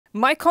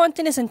My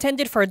content is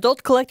intended for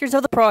adult collectors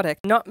of the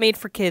product, not made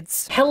for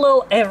kids.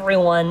 Hello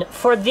everyone.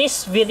 For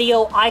this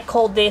video, I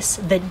call this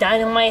the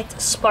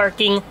Dynamite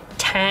Sparking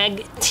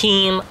Tag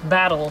Team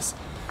Battles.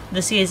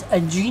 This is a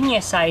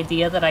genius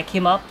idea that I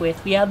came up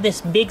with. We have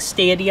this big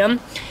stadium,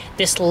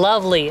 this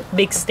lovely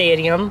big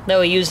stadium that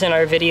we use in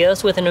our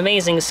videos with an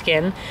amazing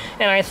skin.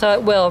 And I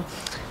thought, well,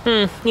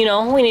 you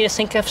know, we need to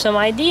think of some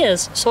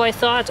ideas. So I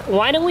thought,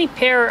 why don't we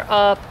pair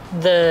up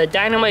the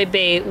Dynamite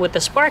Bay with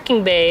the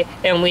Sparking Bay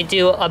and we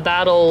do a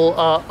battle,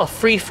 a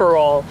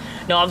free-for-all.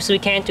 Now obviously we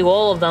can't do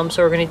all of them,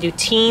 so we're gonna do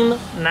team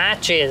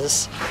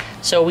matches.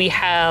 So we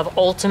have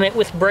Ultimate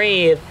with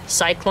Brave,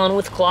 Cyclone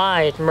with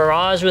Clyde,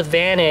 Mirage with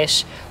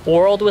Vanish,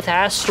 World with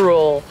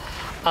Astral,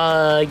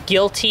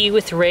 Guilty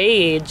with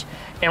Rage,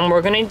 and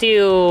we're gonna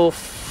do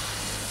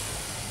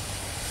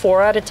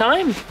 4 at a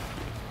time.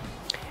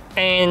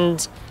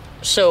 And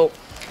so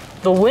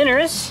the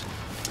winners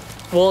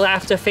will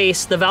have to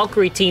face the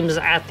Valkyrie teams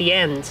at the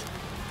end.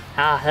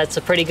 That's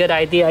a pretty good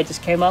idea I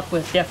just came up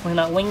with, definitely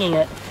not winging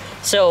it.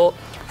 So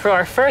for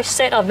our first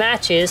set of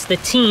matches, the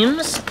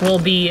teams will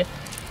be,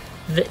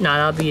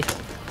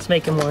 let's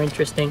make it more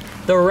interesting.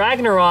 The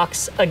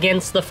Ragnaroks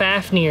against the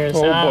Fafnirs.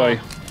 Oh boy.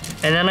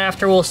 And then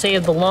after we'll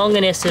save the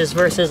Longinuses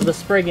versus the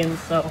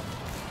Spriggans, so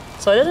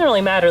it doesn't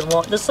really matter.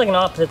 This is like an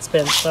opposite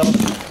spin, so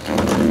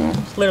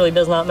it literally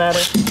does not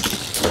matter.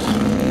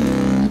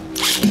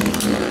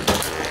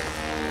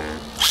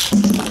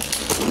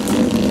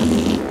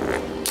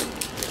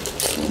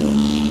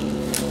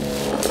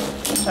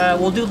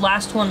 We'll do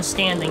last one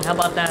standing. How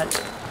about that?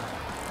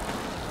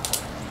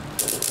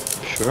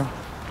 Sure.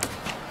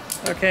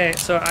 Okay,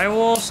 so I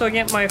will also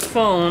get my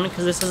phone,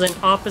 because this is an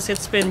opposite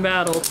spin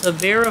battle, to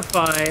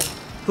verify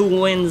who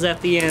wins at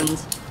the end.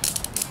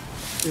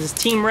 Is this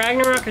Team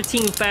Ragnarok or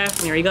Team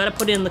Fafnir? You gotta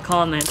put it in the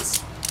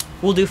comments.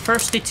 We'll do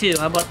first to 2.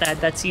 How about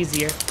that? That's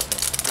easier.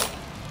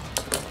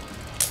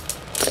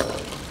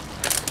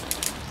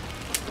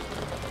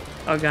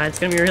 Oh god, it's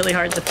gonna be really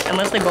hard to,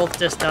 unless they both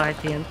just die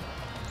at the end.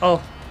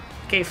 Oh.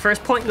 Okay,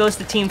 first point goes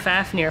to Team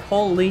Fafnir.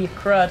 Holy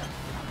crud.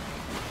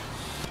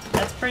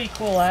 That's pretty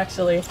cool,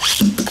 actually.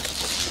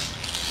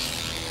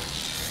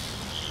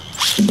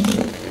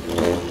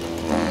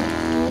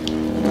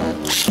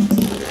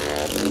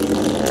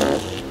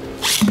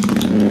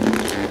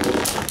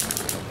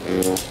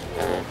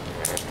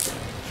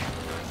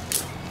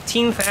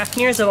 Team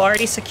Fafnirs have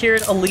already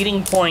secured a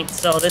leading point,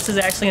 so this is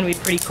actually going to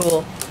be pretty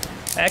cool.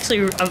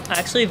 I'm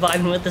actually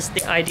vibing with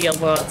the idea a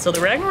lot. So the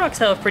Ragnaroks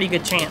have a pretty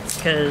good chance,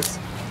 because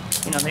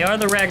you know, they are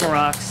the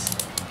Ragnaroks.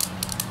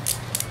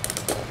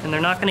 And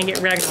they're not gonna get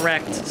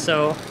Ragnaroked,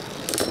 so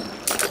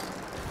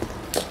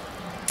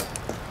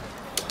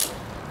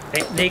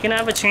they can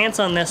have a chance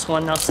on this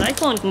one. Now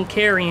Cyclone can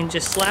carry and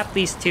just slap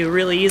these two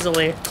really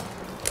easily.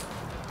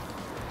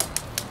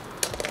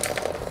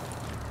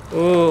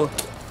 Ooh,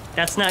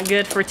 that's not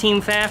good for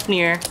Team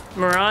Fafnir.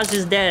 Mirage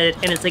is dead,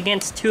 and it's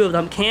against 2 of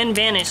them. Can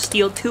Vanish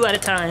steal 2 at a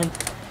time?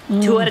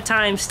 2 at a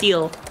time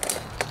steal.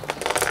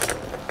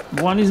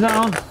 1 is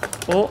down.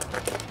 Oh.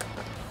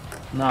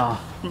 No.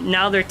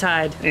 Now they're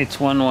tied. It's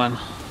 1-1.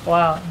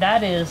 Wow,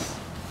 that is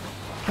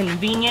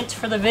convenient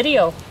for the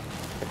video.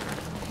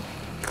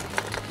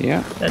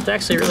 Yeah. That's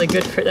actually really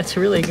good. That's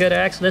really good.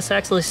 Actually, this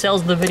actually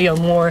sells the video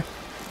more,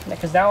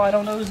 because now I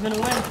don't know who's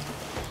gonna win.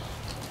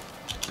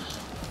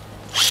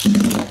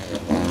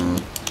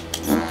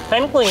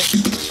 Technically,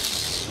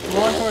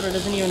 launch order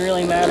doesn't even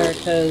really matter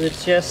because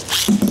it's just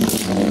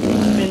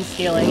spin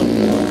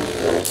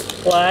stealing.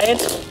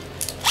 Slide.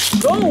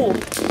 Go!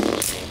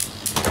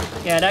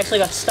 Yeah, it actually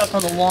got stuck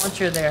on the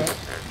launcher there.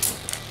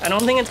 I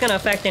don't think it's gonna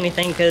affect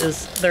anything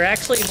because they're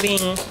actually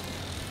being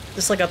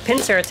just like a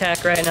pincer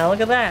attack right now.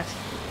 Look at that.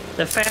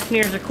 The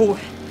Fafnirs are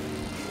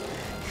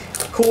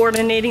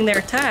coordinating their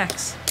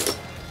attacks.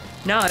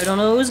 Now I don't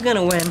know who's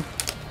gonna win.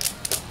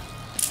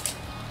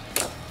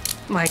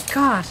 My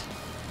god.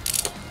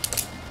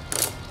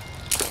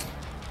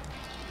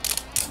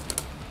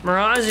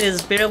 Mirage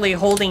is barely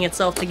holding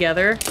itself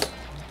together.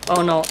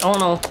 Oh no,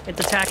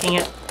 it's attacking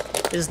it.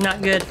 This is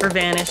not good for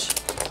Vanish.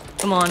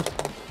 Come on.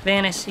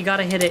 Vanish, you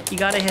gotta hit it. You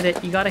gotta hit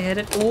it. You gotta hit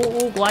it.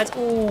 Ooh, glides.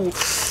 Ooh.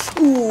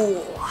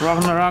 Ooh.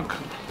 Ragnarok.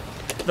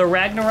 The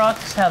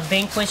Ragnaroks have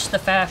vanquished the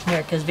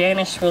Fafnir because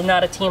Vanish was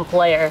not a team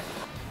player.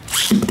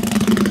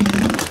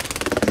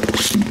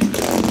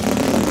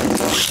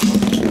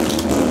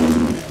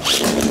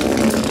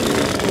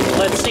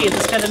 Let's see, is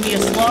this gonna be a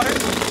slaughter?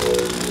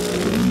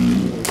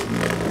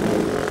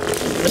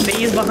 The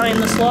bee is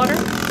behind the slaughter.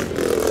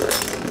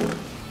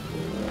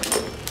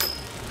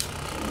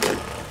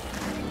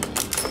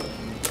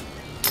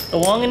 The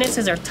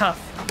Longinuses are tough.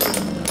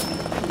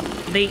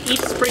 They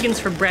eat Spriggans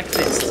for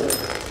breakfast.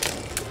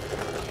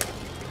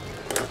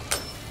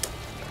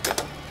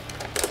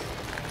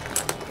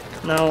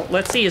 Now,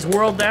 let's see, is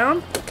World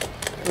down?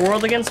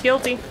 World against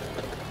Guilty.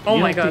 Oh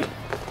my god.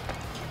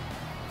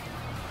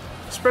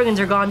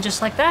 Spriggans are gone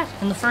just like that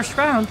in the first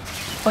round.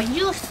 But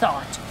you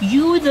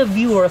the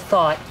viewer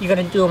thought, you're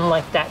gonna do them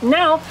like that.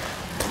 Now,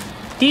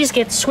 these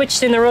get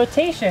switched in the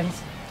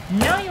rotations.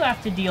 Now you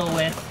have to deal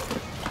with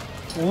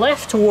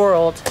Left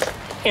World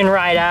and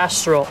Ride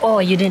Astro. Oh,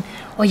 you didn't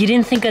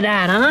think of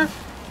that, huh?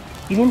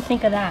 You didn't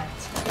think of that.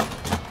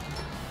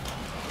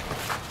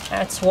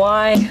 That's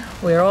why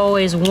we're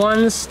always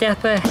one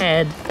step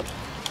ahead.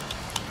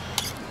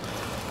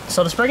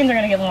 So the Spriggans are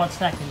gonna get launched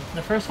second.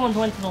 The first ones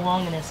went to the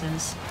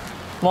Longinuses.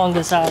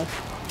 Longest out.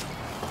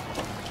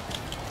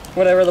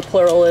 Whatever the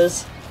plural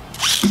is.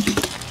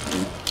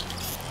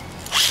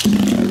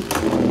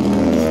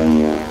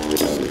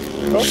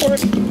 Go for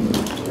it.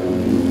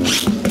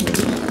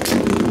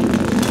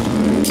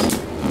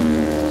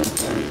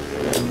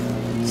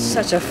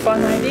 Such a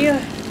fun idea.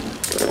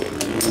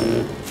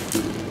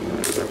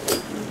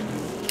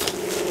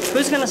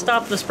 Who's gonna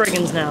stop the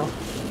Spriggans now?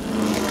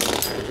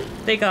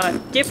 They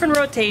got different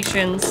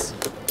rotations,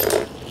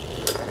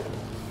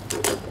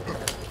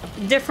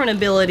 different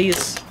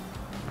abilities.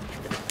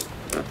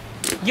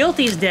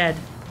 Guilty's dead.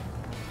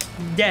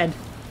 Dead.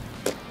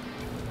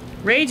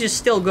 Rage is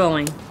still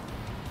going.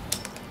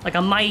 Like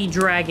a mighty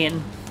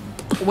dragon,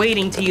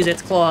 waiting to use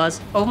its claws.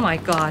 Oh my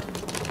god.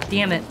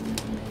 Damn it.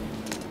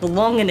 The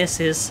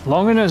Longinuses.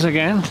 Longinus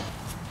again?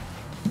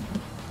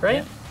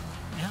 Right?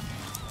 Yeah.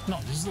 No,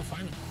 this is the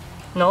final.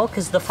 No,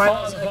 because the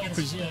final is Oh,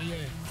 against... yeah.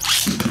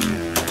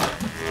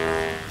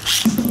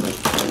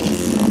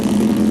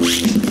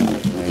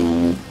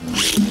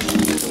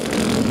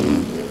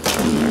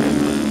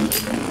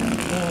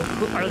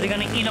 Are they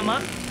gonna eat them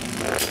up?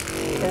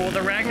 Or will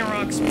the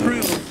Ragnaroks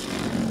prove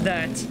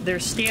that their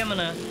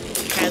stamina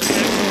has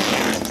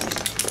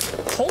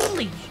actual...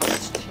 Holy...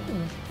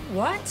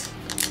 What?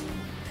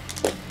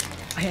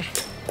 I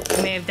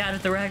may have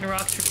doubted the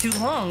Ragnaroks for too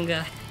long.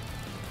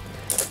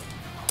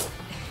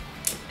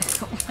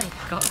 Oh my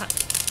god.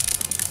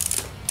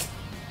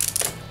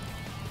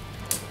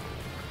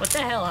 What the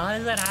hell? How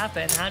does that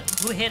happen?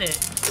 Who hit it?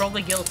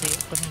 Probably Guilty.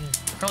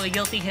 Probably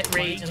Guilty hit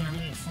Rage.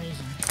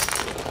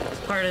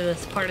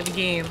 It's part of the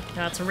game.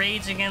 Now it's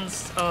Rage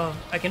against... Oh,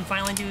 I can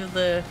finally do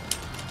the...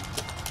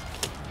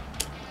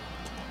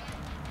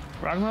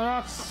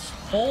 Ragnaroks?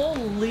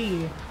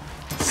 Holy...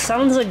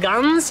 Sons of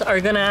guns are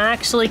gonna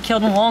actually kill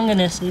the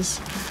Longinuses.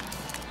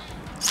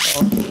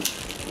 So.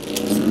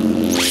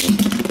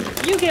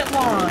 You get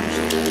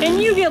launched,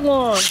 and you get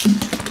launched,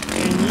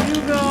 and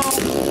you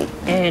go,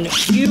 and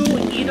you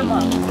eat them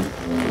up.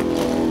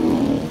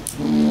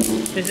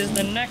 This is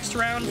the next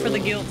round for the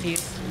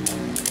Guilties.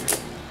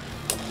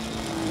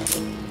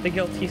 The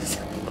Guilties.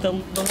 The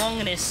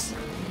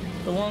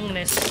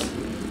Longinus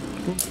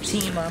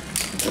team up.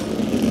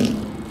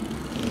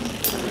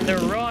 Their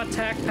raw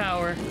attack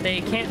power, they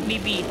can't be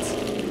beat.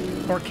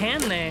 Or can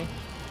they?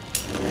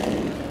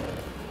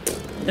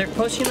 They're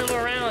pushing them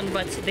around,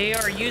 but they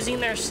are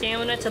using their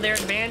stamina to their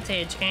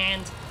advantage,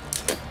 and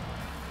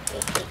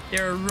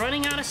they're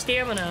running out of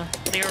stamina.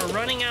 They are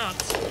running out.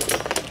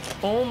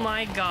 Oh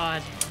my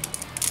god.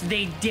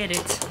 They did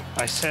it.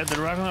 I said the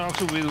Ragnaroks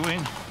will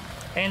win.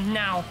 And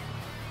now,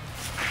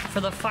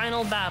 for the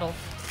final battle.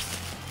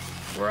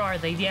 Where are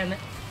they, damn it?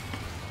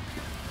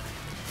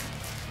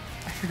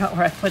 I forgot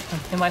where I put them.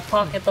 In my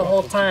pocket the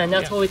whole time.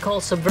 That's what we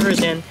call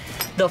subversion.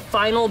 The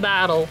final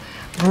battle.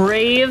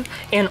 Brave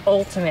and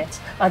Ultimate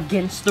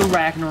against the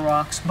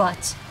Ragnaroks.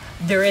 But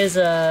there is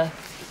a...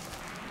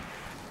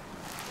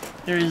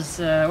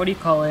 what do you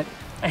call it?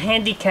 A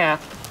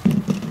handicap.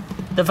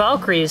 The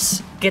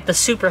Valkyries get the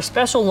super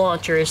special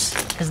launchers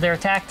because they're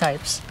attack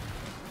types.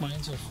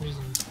 Mine's are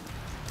freezing.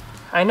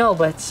 I know,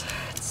 but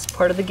it's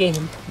part of the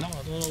game. No, I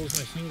don't know with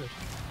my finger.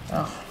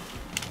 Oh.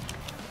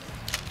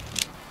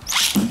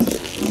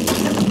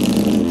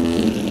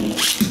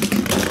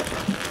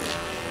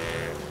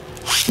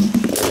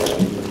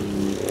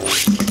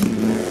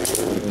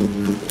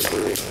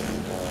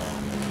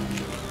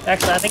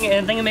 Actually, I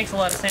think it makes a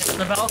lot of sense.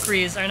 The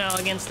Valkyries are now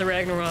against the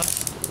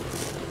Ragnaroks.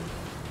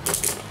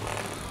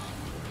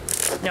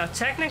 Now,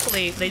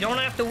 technically, they don't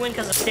have to win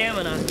because of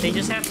stamina. They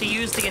just have to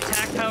use the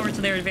attack power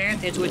to their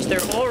advantage, which they're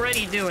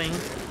already doing.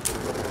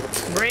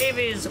 Brave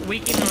is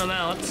weakening them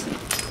out.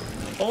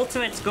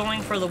 Ultimate's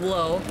going for the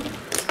blow,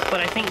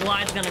 but I think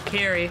Glide's gonna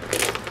carry.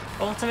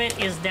 Ultimate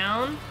is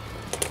down.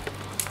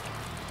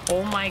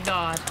 Oh my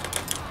god.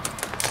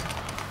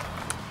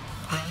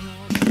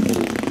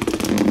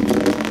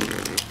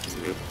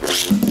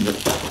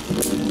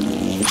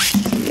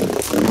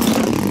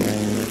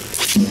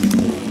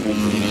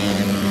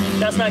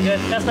 That's not good.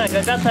 That's not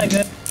good. That's not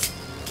good.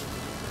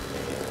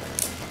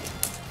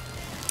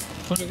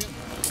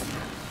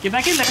 Get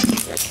back in there.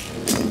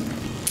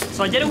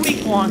 So I did a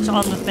weak launch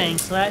on the thing,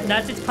 so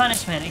that's its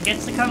punishment. It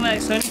gets to come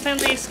back. So anytime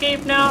they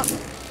escape now,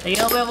 they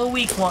all have a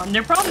weak launch. And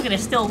they're probably gonna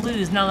still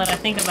lose now that I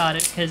think about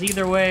it, because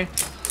either way,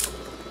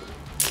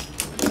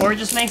 or it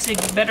just makes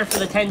it better for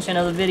the tension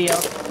of the video.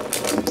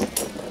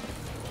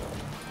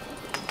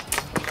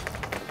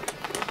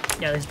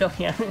 Yeah, there's still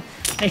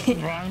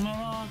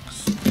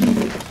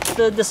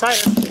the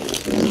decider.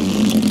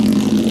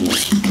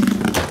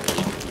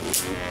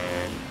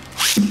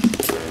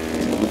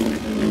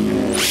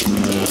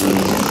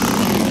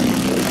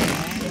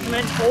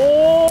 Ultimate.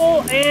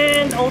 Oh,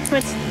 and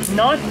Ultimate's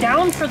Not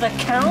down for the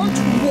count?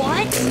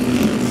 What?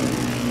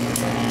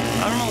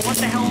 I don't know what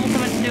the hell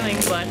Ultimate's doing,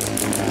 but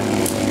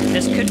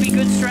this could be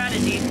good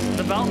strategy.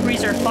 The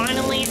Valkyries are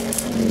finally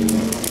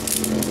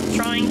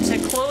trying to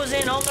close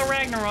in on the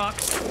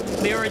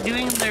Ragnaroks. They were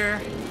doing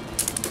their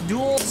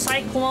dual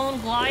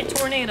Cyclone Glide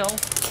Tornado,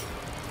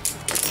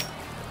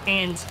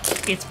 and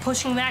it's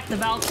pushing back the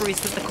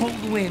Valkyries with the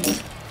cold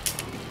wind.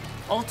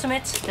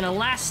 Ultimate in a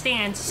last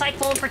stand.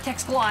 Cyclone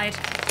protects Glide.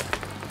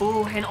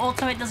 Ooh, and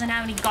Ultimate doesn't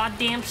have any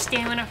goddamn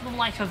stamina for the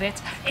life of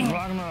it. And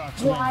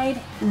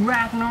Glide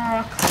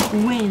Ragnarok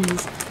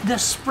wins. The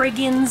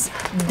Spriggans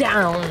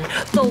down.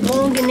 The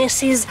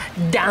Longinuses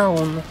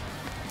down.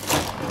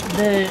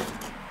 The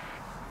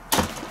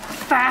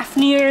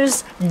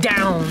Fafnirs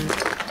down.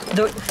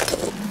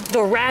 The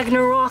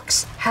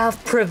Ragnaroks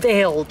have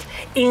prevailed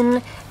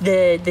in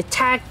the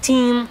tag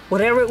team,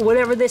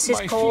 whatever this is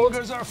called,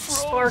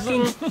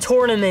 Sparking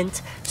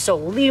Tournament. So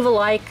leave a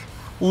like,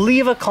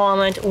 leave a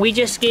comment. We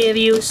just gave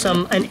you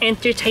an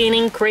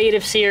entertaining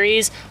creative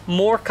series,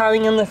 more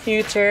coming in the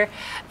future,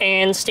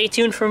 and stay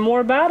tuned for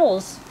more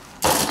battles.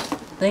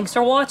 Thanks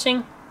for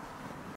watching.